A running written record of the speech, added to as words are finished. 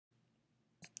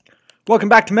Welcome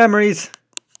back to Memories.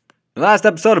 The last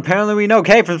episode, apparently we know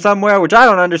K from somewhere, which I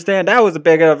don't understand. That was a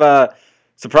bit of a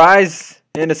surprise,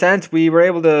 in a sense. We were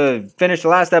able to finish the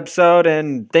last episode,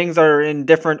 and things are in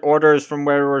different orders from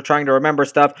where we're trying to remember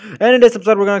stuff. And in this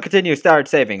episode, we're going to continue, start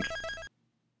saving.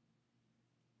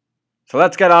 So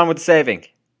let's get on with saving.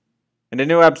 In the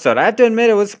new episode, I have to admit,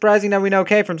 it was surprising that we know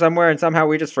K from somewhere, and somehow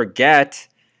we just forget.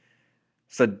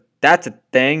 So that's a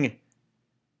thing.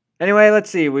 Anyway,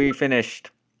 let's see, we finished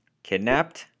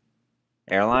Kidnapped,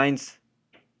 Airlines,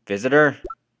 Visitor.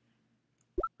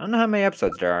 I don't know how many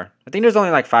episodes there are. I think there's only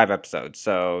like 5 episodes,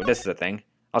 so this is a thing.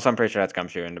 Also, I'm pretty sure that's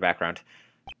Gumshoe in the background.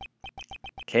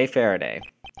 Kay Faraday,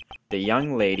 the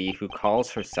young lady who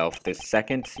calls herself the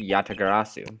second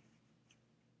Yatagarasu.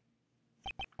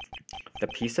 The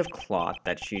piece of cloth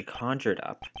that she conjured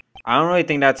up. I don't really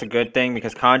think that's a good thing,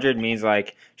 because conjured means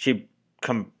like she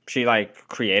like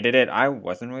created it. I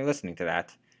wasn't really listening to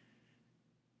that.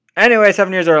 Anyway,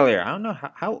 7 years earlier. I don't know,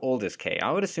 how old is Kay? I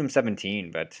would assume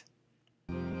 17, but...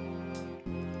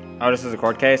 Oh, this is a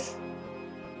court case?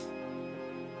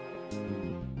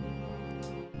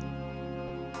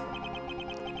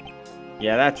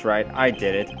 Yeah, that's right. I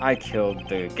did it. I killed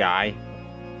the guy.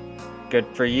 Good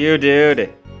for you,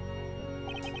 dude.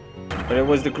 But it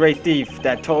was the great thief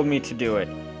that told me to do it.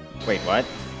 Wait, what?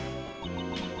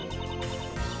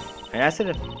 I asked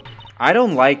it. I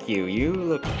don't like you. You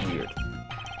look weird.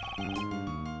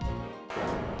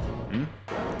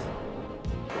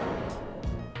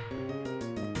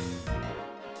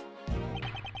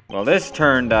 Well, this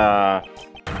turned,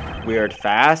 weird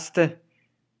fast.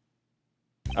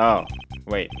 Oh,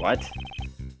 wait, what?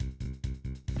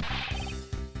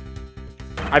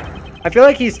 I feel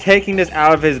like he's taking this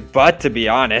out of his butt, to be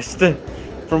honest,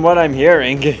 from what I'm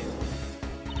hearing.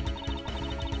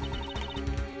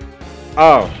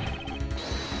 Oh.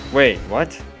 Wait,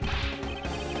 what?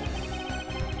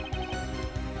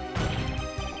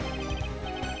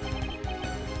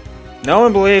 No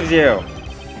one believes you.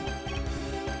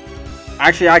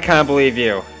 Actually, I kind of believe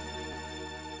you.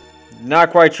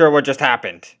 Not quite sure what just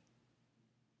happened.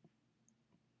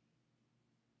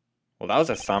 Well, that was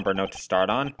a somber note to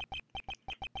start on.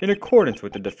 In accordance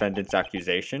with the defendant's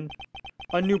accusation,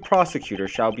 a new prosecutor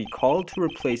shall be called to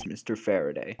replace Mr.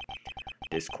 Faraday.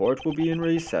 This court will be in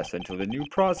recess until the new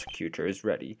prosecutor is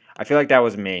ready. I feel like that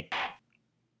was me.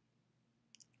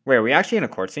 Wait, are we actually in a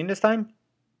court scene this time?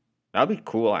 That would be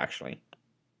cool, actually.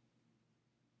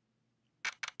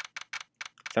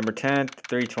 December 10th,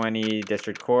 320,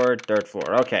 District Court, 3rd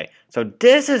floor. Okay, so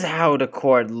this is how the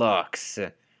court looks.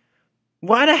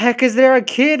 Why the heck is there a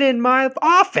kid in my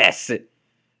office? You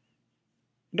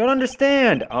don't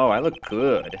understand. Oh, I look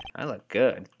good. I look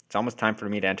good. It's almost time for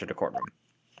me to enter the courtroom.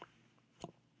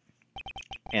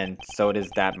 And so it is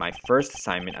that my first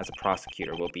assignment as a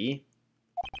prosecutor will be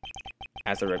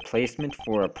as a replacement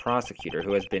for a prosecutor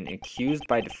who has been accused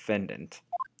by defendant.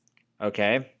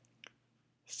 Okay.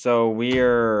 So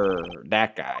we're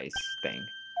that guy's thing.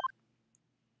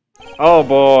 Oh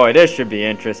boy, this should be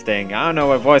interesting. I don't know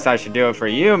what voice I should do it for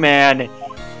you, man.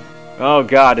 Oh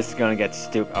god, this is gonna get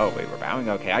stupid. Oh wait, we're bowing?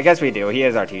 Okay, I guess we do. He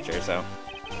is our teacher, so.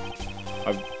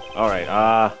 Alright,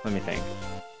 let me think.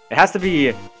 It has to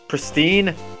be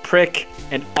pristine, prick,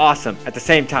 and awesome at the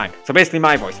same time. So basically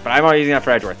my voice, but I'm already using that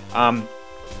for Edgeworth.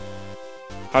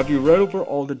 Have you read over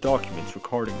all the documents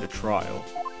regarding the trial?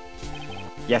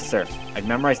 Yes, sir. I've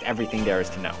memorized everything there is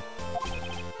to know.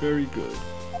 Very good.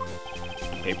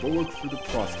 The paperwork for the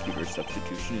prosecutor's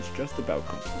substitution is just about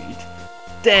complete.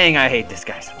 Dang, I hate this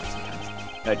guy so much sometimes.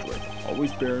 Edgeworth,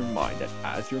 always bear in mind that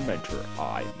as your mentor,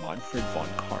 I, Manfred von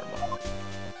Karma,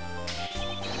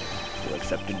 will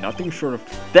accept nothing short of...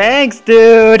 Thanks,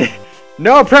 dude!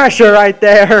 No pressure right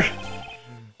there!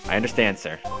 I understand,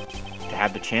 sir. To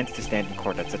have the chance to stand in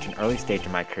court at such an early stage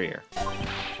in my career,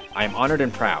 I am honored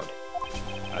and proud.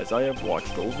 As I have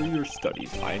watched over your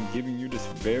studies, I am giving you this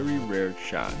very rare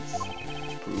chance.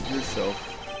 Prove yourself.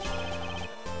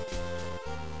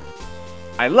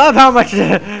 I love how much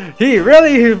he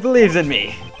really believes in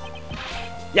me.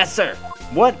 Yes, sir.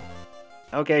 What?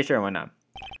 Okay, sure, why not?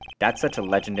 That's such a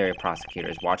legendary prosecutor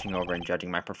is watching over and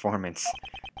judging my performance.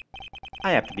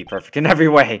 I have to be perfect in every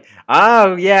way.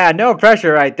 Oh, yeah, no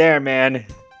pressure right there, man.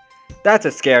 That's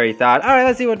a scary thought. Alright,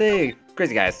 let's see what the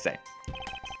crazy guy has to say.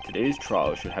 Today's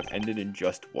trial should have ended in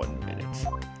just 1 minute.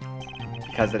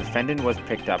 Because the defendant was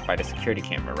picked up by the security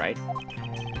camera, right?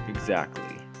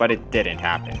 Exactly. But it didn't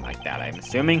happen like that, I'm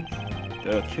assuming.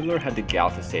 The killer had the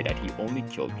gall to say that he only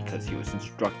killed because he was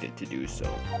instructed to do so.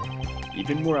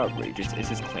 Even more outrageous is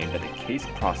his claim that the case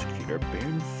prosecutor,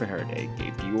 Baron Faraday,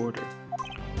 gave the order.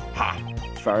 Ha!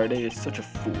 Faraday is such a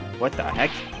fool. What the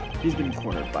heck? He's been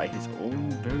cornered by his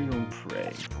very own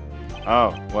prey.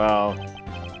 Oh, well,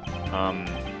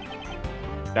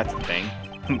 that's a thing.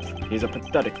 He's a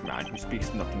pathetic man who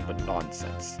speaks nothing but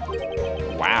nonsense.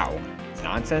 Wow,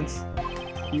 nonsense?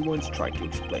 He once tried to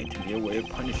explain to me a way of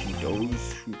punishing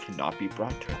those who cannot be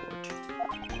brought to court.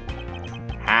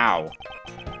 How?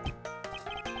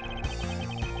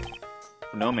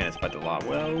 No man is by the law.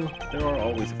 Well, there are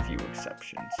always a few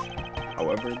exceptions.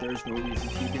 However, there's no reason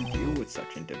to even deal with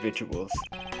such individuals.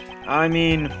 I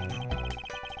mean,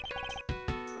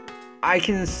 I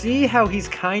can see how he's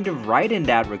kind of right in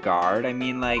that regard. I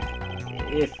mean, like,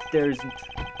 if there's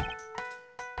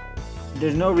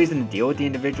no reason to deal with the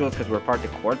individuals because we're part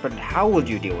of the court, but how would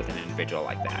you deal with an individual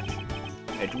like that?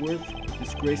 Edgeworth,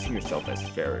 disgracing yourself as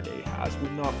Faraday has will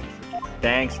not be forgiven.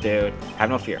 Thanks, dude. Have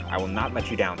no fear. I will not let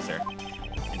you down, sir.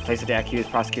 In place of the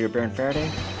accused prosecutor Baron Faraday,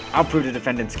 I'll prove the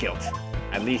defendant's guilt.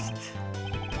 At least...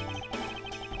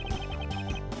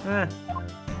 I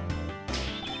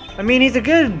mean, he's a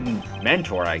good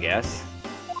mentor, I guess.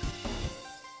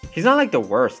 He's not like the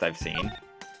worst I've seen.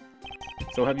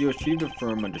 So have you achieved a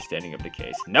firm understanding of the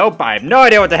case? Nope, I have no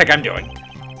idea what the heck I'm doing.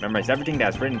 Memorize everything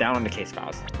that's written down on the case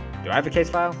files. Do I have a case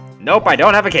file? Nope, I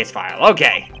don't have a case file.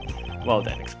 Okay. Well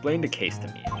then, explain the case to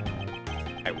me.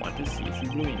 I want to see if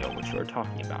you really know what you're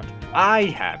talking about. I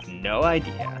have no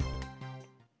idea.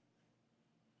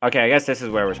 Okay, I guess this is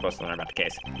where we're supposed to learn about the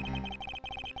case.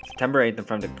 September 8th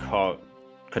from the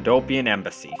Cadopian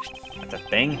Embassy. That's a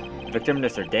thing? The victim,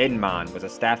 Mr. Dadenman, was a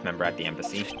staff member at the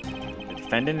embassy. The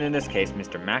defendant in this case,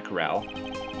 Mr. Mackerel,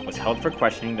 was held for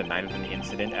questioning the night of the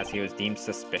incident as he was deemed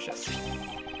suspicious.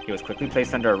 He was quickly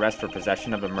placed under arrest for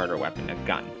possession of a murder weapon, a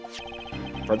gun.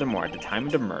 Furthermore, at the time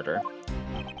of the murder,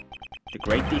 the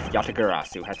great thief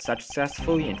Yatagarasu had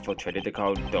successfully infiltrated the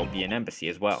Cadopian Embassy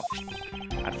as well.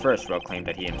 At first, Ro claimed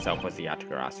that he himself was the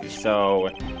Yatagarasu, so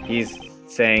he's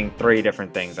saying 3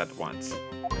 different things at once.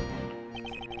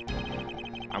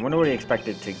 I wonder what he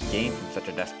expected to gain from such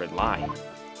a desperate lie.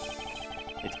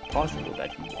 It's possible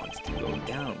that he wants to go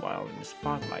down while in the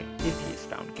spotlight if he is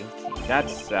found guilty.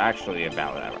 That's actually a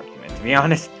valid argument, to be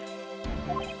honest.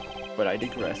 But I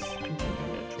digress.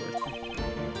 Continue, Edgeworth.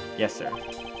 Yes, sir.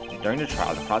 During the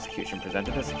trial, the prosecution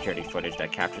presented the security footage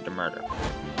that captured the murder.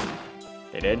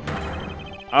 They did?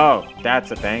 Oh, that's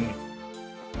a thing.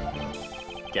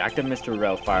 The act of Mr.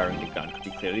 Rel firing the gun could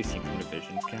be clearly seen from the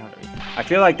vision's gallery. I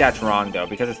feel like that's wrong, though,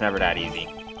 because it's never that easy.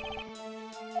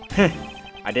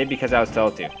 I did because I was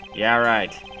told to. Yeah,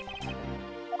 right.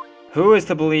 Who is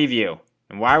to believe you?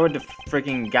 And why would the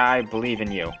freaking guy believe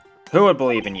in you? Who would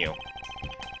believe in you?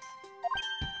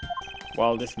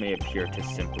 While this may appear to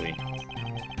simply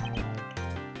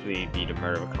be the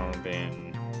murder of a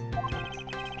Colombian,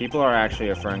 people are actually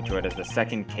referring to it as the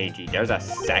second KG. There's a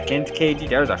second KG?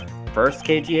 There was a first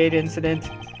KG-8 incident?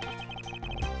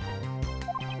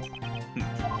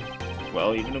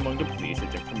 Well, even among the police,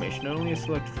 it's information that only a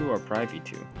select few are privy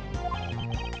to.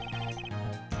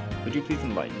 Would you please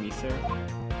enlighten me, sir?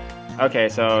 Okay,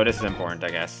 so this is important, I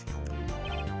guess.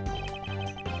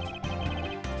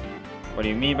 What do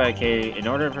you mean by K? In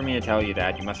order for me to tell you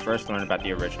that, you must first learn about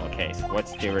the original case.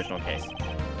 What's the original case?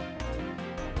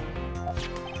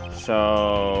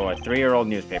 So, a 3-year-old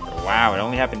newspaper. Wow, it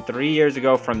only happened 3 years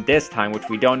ago from this time, which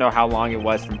we don't know how long it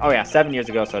was from. Oh yeah, 7 years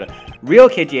ago. So the real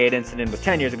KG-8 incident was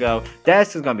 10 years ago.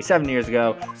 This is going to be 7 years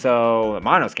ago. So, the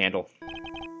Amano scandal.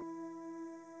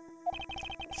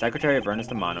 Secretary of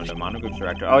Ernest Amano, the Amano Group's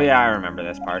director. Oh yeah, I remember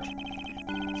this part.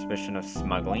 Suspicion of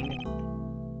smuggling.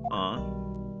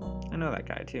 I know that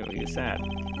guy too. He was sad.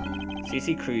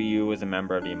 Cici Kuyu was a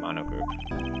member of the Amano Group,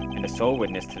 and the sole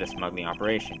witness to the smuggling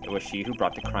operation. It was she who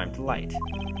brought the crime to light.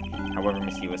 However,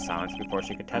 Miss Yu was silenced before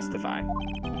she could testify.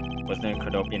 Wasn't a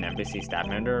Cadopian Embassy staff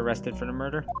member arrested for the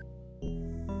murder?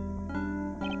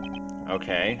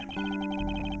 Okay.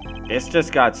 This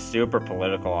just got super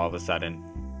political all of a sudden.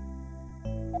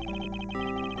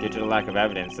 Due to the lack of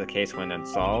evidence, the case went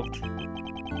unsolved.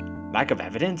 Lack of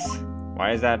evidence?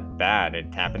 Why is that bad?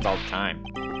 It happens all the time.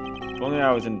 If only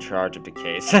I was in charge of the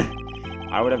case.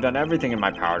 I would have done everything in my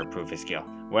power to prove his guilt.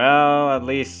 Well, at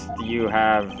least you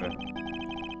have...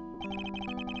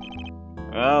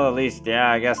 Well, at least,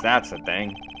 yeah, I guess that's the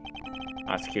thing.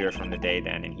 Prosecutor from the day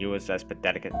then, and he was as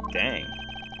pathetic as... Dang.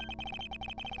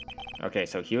 Okay,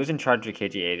 so he was in charge of the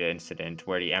KG-8 incident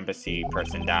where the embassy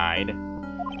person died.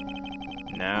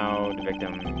 Now, the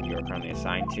victim you're currently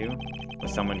assigned to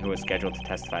was someone who was scheduled to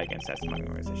testify against that smuggling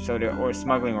organization. So the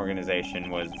smuggling organization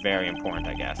was very important,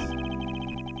 I guess.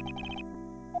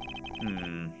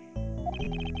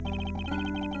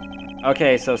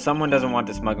 Okay, so someone doesn't want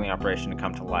the smuggling operation to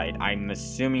come to light. I'm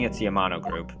assuming it's the Amano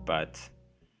Group, but...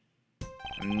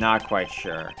 I'm not quite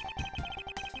sure.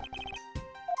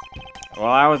 Well,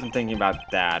 I wasn't thinking about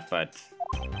that, but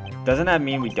doesn't that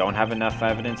mean we don't have enough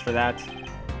evidence for that?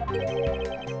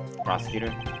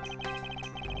 Prosecutor?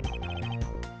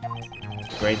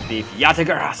 Great thief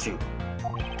Yatagarasu!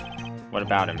 What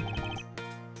about him?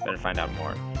 Better find out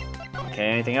more. Okay,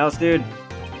 anything else, dude?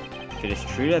 If it is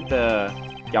true that the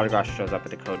Yatagarasu shows up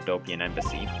at the Kodopian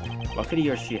embassy, what could he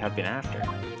or she have been after?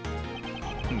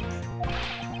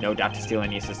 No doubt to steal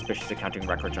any suspicious accounting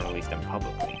records and release them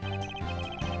publicly.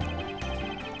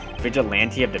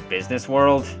 Vigilante of the business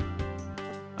world?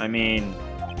 I mean,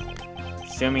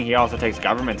 assuming he also takes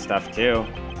government stuff too.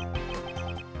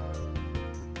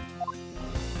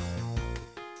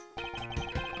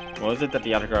 What was it that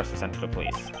the Yatagarasu sent to the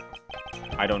police?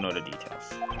 I don't know the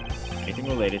details. Anything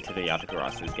related to the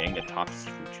Yatagarasu is getting the top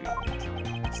secret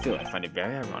treatment. Still, I find it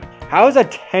very ironic. How is a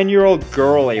 10-year-old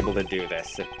girl able to do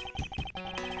this?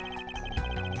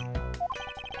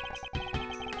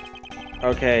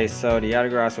 Okay, so the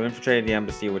Yatagarasu infiltrated the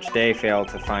embassy, which they failed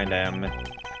to find him.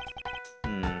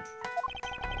 I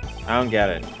don't get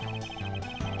it.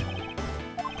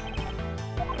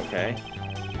 Okay.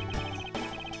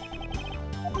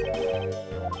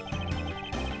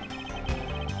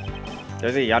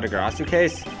 There's a Yatagarasu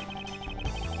case?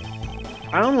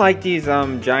 I don't like these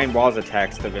giant walls of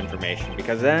text of information,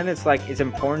 because then it's like, it's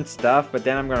important stuff, but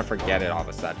then I'm gonna forget it all of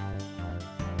a sudden.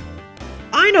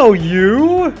 I know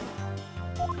you!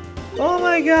 Oh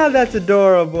my god, that's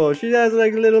adorable. She has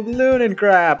like a little balloon and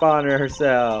crap on her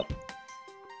herself.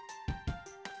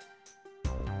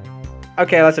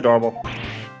 Okay, that's adorable.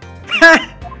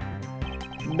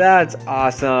 That's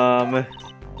awesome.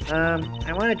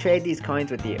 I want to trade these coins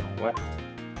with you. What?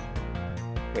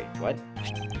 Wait, what?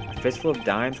 A fistful of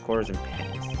dimes, quarters, and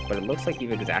pennies. But it looks like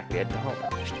you've exactly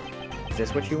 $1. Is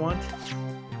this what you want?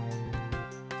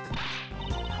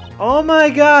 Oh my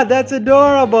god, that's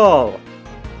adorable!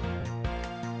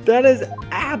 That is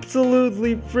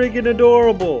absolutely freaking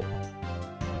adorable.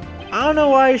 I don't know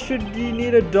why you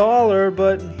need $1,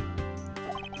 but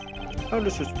how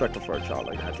disrespectful for a child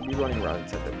like that to be running around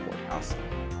inside the courthouse.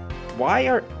 Why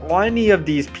are any of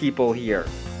these people here?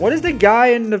 What is the guy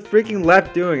in the freaking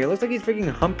left doing? It looks like he's freaking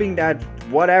humping that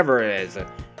whatever it is.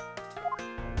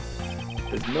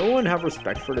 Does no one have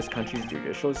respect for this country's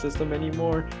judicial system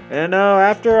anymore? And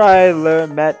after I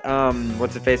met,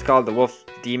 what's the face called? The wolf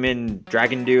demon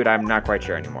dragon dude, I'm not quite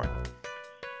sure anymore.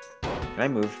 Can I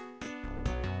move?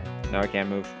 No, I can't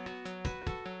move.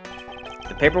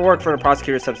 The paperwork for the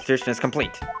prosecutor's substitution is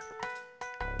complete.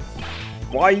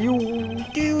 Do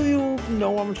you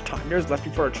know how much time there's left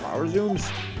before a trial resumes?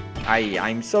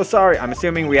 I'm so sorry. I'm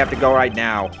assuming we have to go right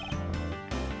now.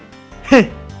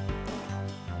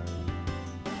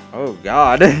 Oh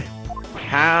god.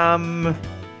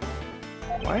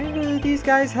 Why do these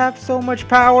guys have so much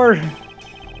power?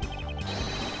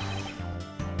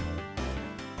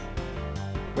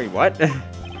 Wait, what?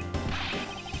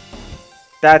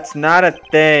 That's not a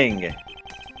thing.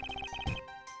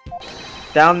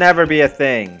 That'll never be a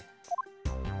thing.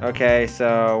 Okay,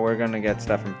 so we're gonna get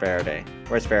stuff from Faraday.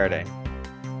 Where's Faraday?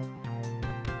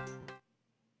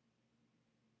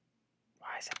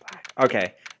 Why is it black?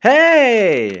 Okay.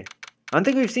 Hey! I don't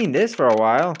think we've seen this for a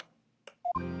while.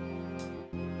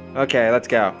 Okay, let's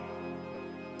go.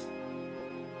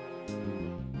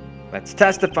 Let's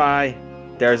testify.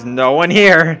 There's no one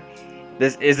here.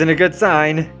 This isn't a good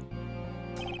sign.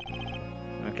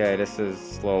 Okay, this is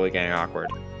slowly getting awkward.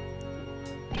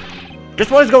 Just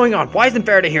what is going on? Why isn't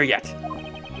Faraday here yet?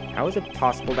 How is it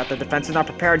possible that the defense is not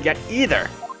prepared yet either?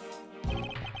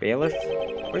 Bailiff?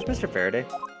 Where's Mr. Faraday?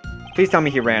 Please tell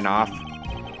me he ran off.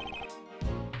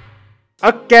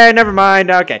 Okay, never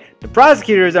mind. Okay, the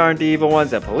prosecutors aren't the evil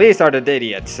ones, the police are the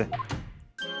idiots.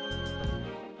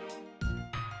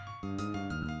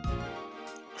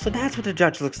 So that's what the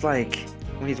judge looks like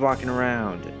when he's walking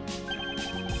around.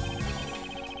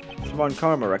 Von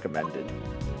Karma recommended.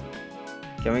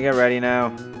 Can we get ready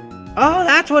now? Oh,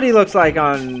 that's what he looks like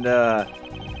on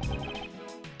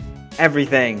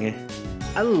everything.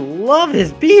 I love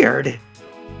his beard.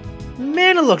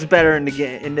 Man, it looks better in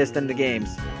this than the games.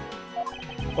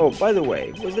 Oh, by the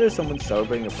way, was there someone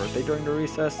celebrating a birthday during the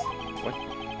recess? What?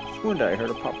 One day I heard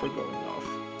a popper going off.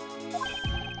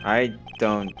 I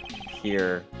don't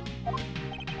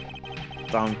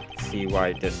see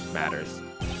why this matters.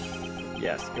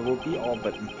 Yes, it will be all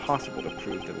but impossible to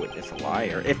prove the witness a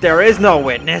liar if there is no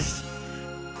witness.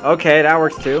 Okay, that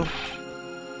works too.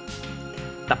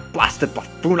 The blasted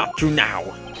buffoon up to now.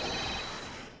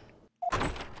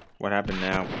 What happened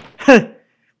now?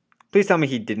 Please tell me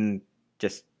he didn't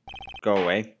just go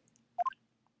away.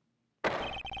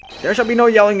 There shall be no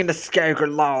yelling in the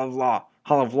sacred law of law.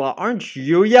 Hall of law. Aren't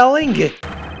you yelling?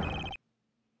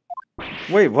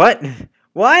 Wait, what?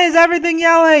 Why is everything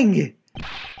yelling?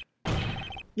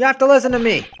 You have to listen to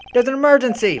me. There's an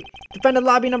emergency. Defendant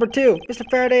lobby number 2. Mr.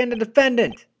 Faraday and the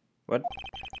defendant. What?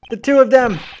 The two of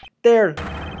them. They're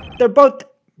both...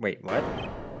 Wait, what?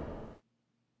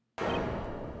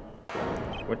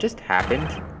 What just happened?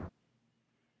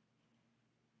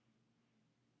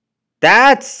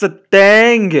 That's the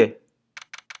thing!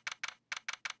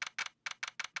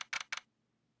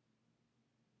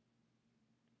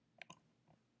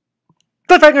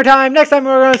 Cliffhanger time! Next time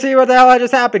we're going to see what the hell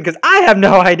just happened, because I have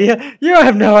no idea. You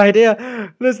have no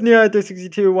idea. Listen here at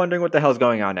 362 wondering what the hell's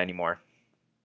going on anymore.